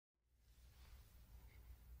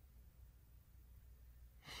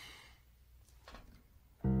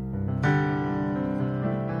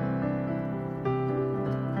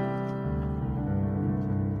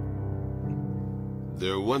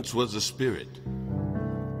There once was a spirit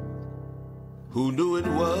who knew it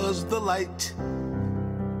was the light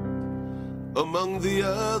among the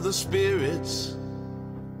other spirits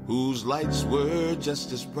whose lights were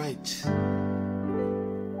just as bright.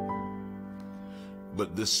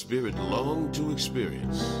 But this spirit longed to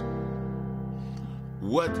experience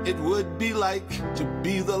what it would be like to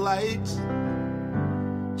be the light,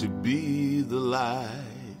 to be the light.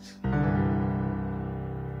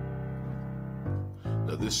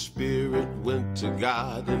 Now this spirit went to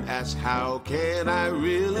God and asked, how can I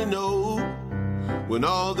really know when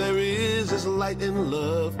all there is light and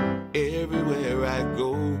love? Everywhere I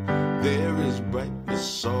go, there is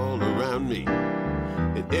brightness all around me,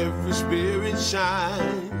 and every spirit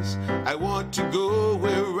shines. I want to go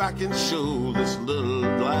where I can show this little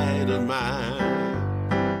light of mine.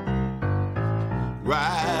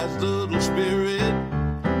 Rise, little spirit,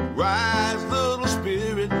 rise, little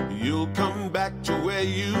spirit. You'll come back to where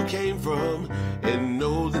you came from and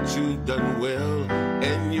know that you've done well,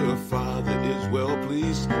 and your Father is well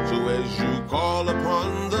pleased. So as you call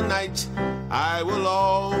upon the night, I will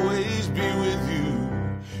always be with you.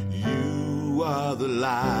 You are the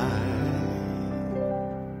light.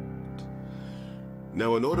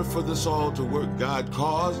 Now, in order for this all to work, God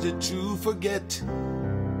caused it to forget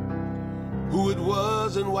who it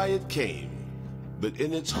was and why it came, but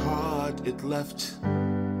in its heart it left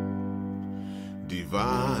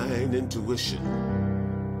divine intuition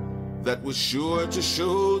that was sure to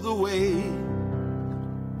show the way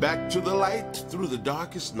back to the light through the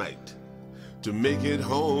darkest night, to make it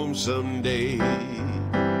home someday.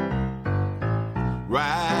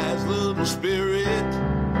 Rise, little spirit,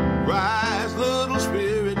 rise, little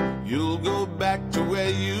spirit. You'll go back to where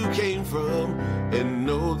you came from and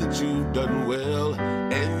know that you've done well,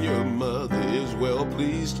 and your mother is well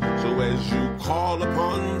pleased. So as you call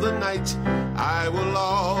upon the night, I will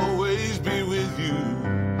always be with you.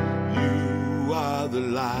 You are the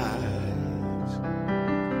light.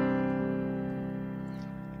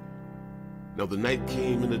 Now the night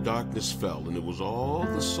came and the darkness fell, and it was all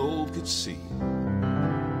the soul could see.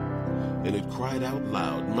 And it cried out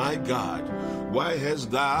loud, my God, why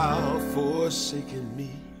hast thou forsaken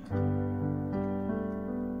me?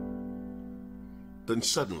 Then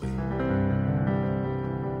suddenly,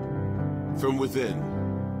 from within,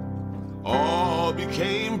 all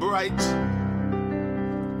became bright.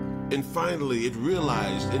 And finally it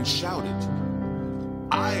realized and shouted,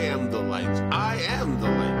 I am the light, I am the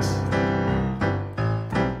light.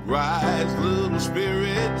 Rise, little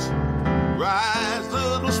spirit, rise,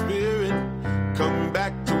 little spirit. Come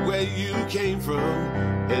back to where you came from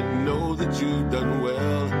and know that you've done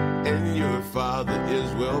well, and your Father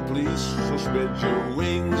is well pleased. So spread your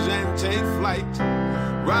wings and take flight.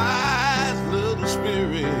 Rise, little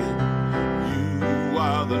spirit, you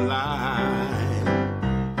are the light.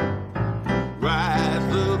 Rise,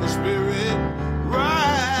 little spirit,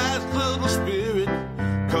 rise, little spirit.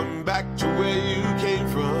 Come back to where you came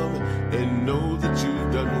from and know that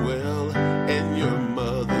you've done well, and your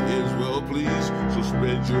mother is well pleased. So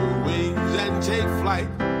spread your wings and take flight.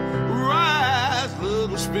 Rise,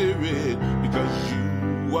 little spirit, because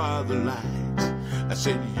you are the light. I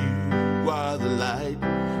said you are the light.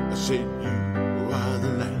 I said you are the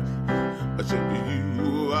light. I said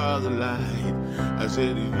you are the light. I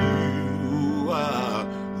said you are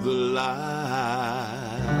the light.